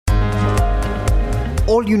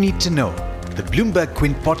all you need to know. The Bloomberg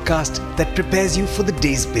Quint podcast that prepares you for the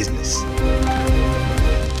day's business.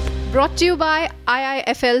 Brought to you by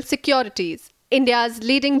IIFL Securities, India's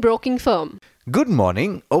leading broking firm. Good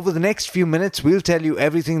morning. Over the next few minutes, we'll tell you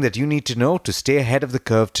everything that you need to know to stay ahead of the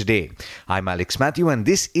curve today. I'm Alex Matthew, and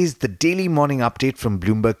this is the daily morning update from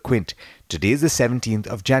Bloomberg Quint. Today is the 17th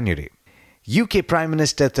of January. UK Prime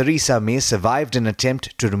Minister Theresa May survived an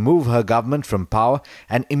attempt to remove her government from power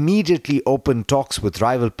and immediately opened talks with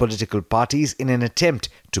rival political parties in an attempt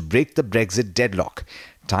to break the Brexit deadlock.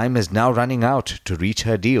 Time is now running out to reach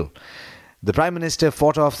her deal. The Prime Minister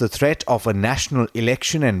fought off the threat of a national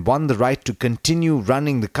election and won the right to continue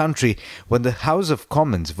running the country when the House of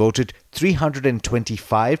Commons voted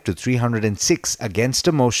 325 to 306 against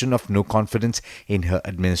a motion of no confidence in her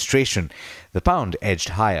administration. The pound edged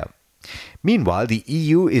higher. Meanwhile, the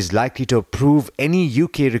EU is likely to approve any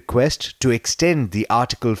UK request to extend the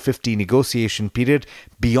Article 50 negotiation period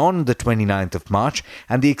beyond the 29th of March,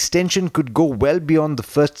 and the extension could go well beyond the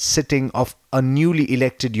first sitting of a newly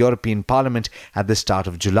elected European Parliament at the start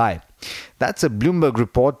of July. That's a Bloomberg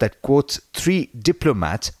report that quotes 3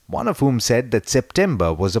 diplomats, one of whom said that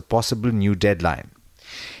September was a possible new deadline.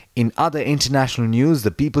 In other international news,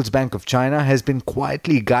 the People's Bank of China has been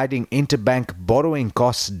quietly guiding interbank borrowing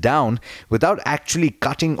costs down without actually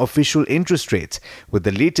cutting official interest rates, with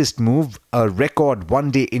the latest move a record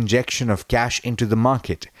one-day injection of cash into the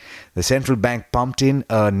market. The central bank pumped in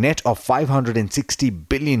a net of 560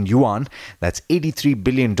 billion yuan, that's $83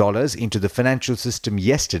 billion, into the financial system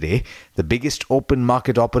yesterday, the biggest open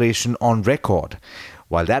market operation on record.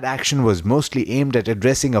 While that action was mostly aimed at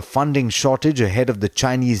addressing a funding shortage ahead of the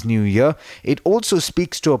Chinese New Year, it also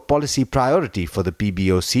speaks to a policy priority for the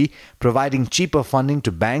PBOC, providing cheaper funding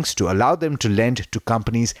to banks to allow them to lend to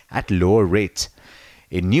companies at lower rates.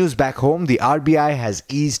 In news back home, the RBI has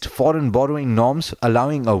eased foreign borrowing norms,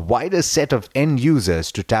 allowing a wider set of end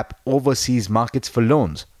users to tap overseas markets for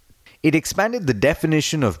loans. It expanded the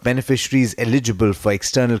definition of beneficiaries eligible for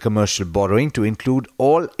external commercial borrowing to include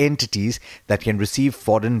all entities that can receive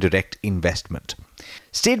foreign direct investment.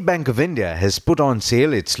 State Bank of India has put on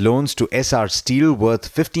sale its loans to Essar Steel worth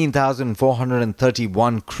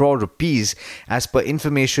 15,431 crore rupees as per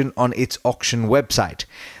information on its auction website.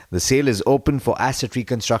 The sale is open for asset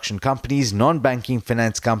reconstruction companies, non-banking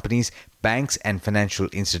finance companies, banks and financial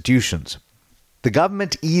institutions. The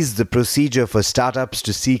government eased the procedure for startups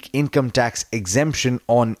to seek income tax exemption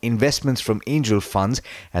on investments from angel funds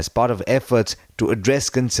as part of efforts to address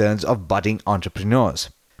concerns of budding entrepreneurs.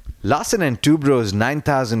 Larsen & Toubro's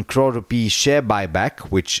 9,000 crore rupee share buyback,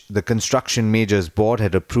 which the Construction Majors Board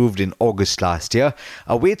had approved in August last year,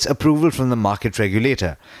 awaits approval from the market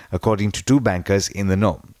regulator, according to 2 bankers in the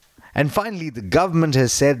know. And finally, the government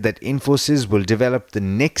has said that Infosys will develop the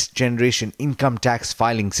next generation income tax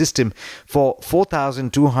filing system for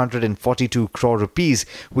 4,242 crore rupees,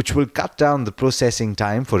 which will cut down the processing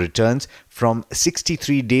time for returns from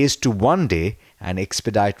 63 days to 1 day and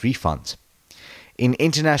expedite refunds. In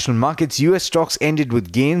international markets, US stocks ended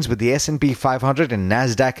with gains, with the S&P 500 and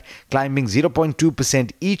Nasdaq climbing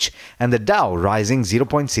 0.2% each and the Dow rising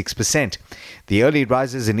 0.6%. The early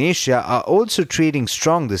rises in Asia are also trading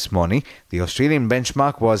strong this morning. The Australian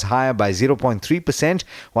benchmark was higher by 0.3%,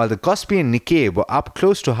 while the Kospi and Nikkei were up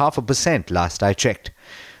close to 0.5% last I checked.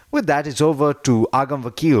 With that, it's over to Agam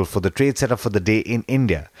Vakil for the trade setup for the day in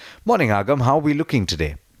India. Morning, Agam. How are we looking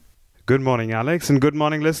today? Good morning, Alex, and good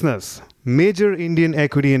morning, listeners. Major Indian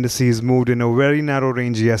equity indices moved in a very narrow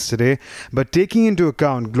range yesterday, but taking into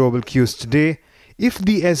account global cues today, if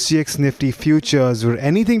the SGX Nifty futures were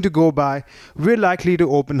anything to go by, we're likely to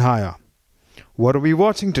open higher. What are we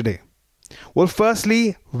watching today? Well,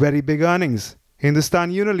 firstly, very big earnings.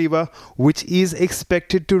 Hindustan Unilever, which is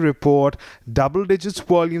expected to report double digits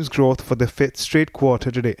volumes growth for the 5th straight quarter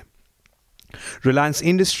today. Reliance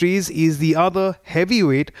Industries is the other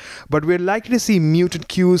heavyweight, but we're likely to see muted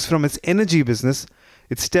cues from its energy business.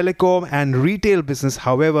 Its telecom and retail business,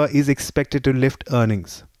 however, is expected to lift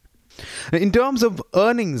earnings. In terms of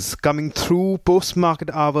earnings coming through post-market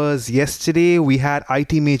hours yesterday, we had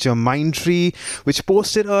IT major Mindtree, which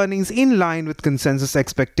posted earnings in line with consensus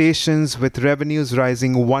expectations, with revenues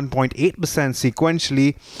rising 1.8%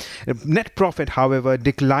 sequentially. Net profit, however,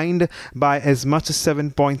 declined by as much as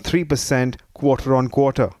 7.3%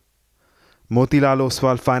 quarter-on-quarter. Motilal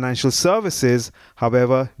Oswal Financial Services,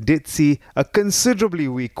 however, did see a considerably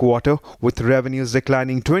weak quarter, with revenues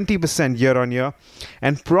declining 20% year-on-year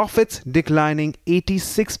and profits declining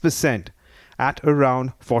 86% at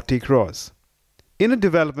around 40 crores. In a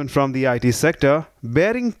development from the IT sector,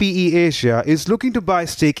 Baring PE Asia is looking to buy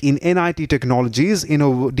stake in NIT Technologies in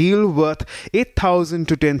a deal worth 8,000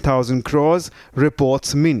 to 10,000 crores,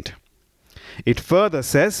 reports Mint. It further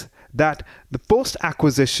says that the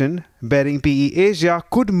post-acquisition, Baring PE Asia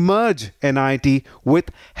could merge NIT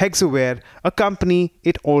with Hexaware, a company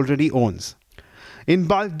it already owns. In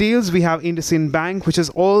bulk deals, we have IndusInd Bank, which has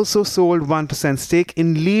also sold 1% stake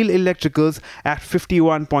in Leel Electricals at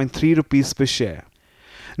 51.3 rupees per share.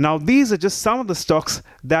 Now, these are just some of the stocks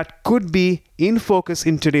that could be in focus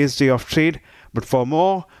in today's day of trade. But for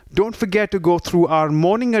more, don't forget to go through our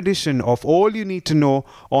morning edition of All You Need to Know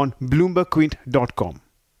on BloombergQuint.com.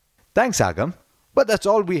 Thanks, Agam. But that's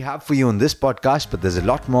all we have for you on this podcast, but there's a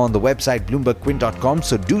lot more on the website BloombergQuint.com,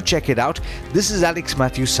 so do check it out. This is Alex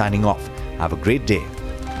Matthews signing off. Have a great day.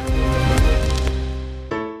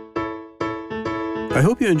 I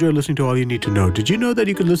hope you enjoyed listening to All You Need to Know. Did you know that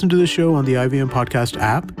you could listen to the show on the IVM Podcast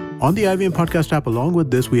app? On the IVM Podcast app, along with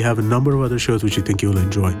this, we have a number of other shows which you think you'll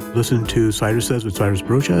enjoy. Listen to Cyrus Says with Cyrus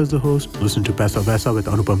Brocha as the host. Listen to Paisa Vaisa with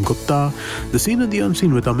Anupam Gupta. The Scene and the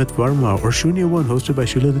Unseen with Amit Verma. Or Shunya One hosted by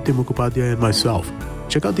Shiladitya Mukhopadhyay and myself.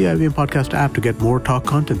 Check out the IVM Podcast app to get more talk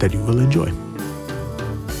content that you will enjoy.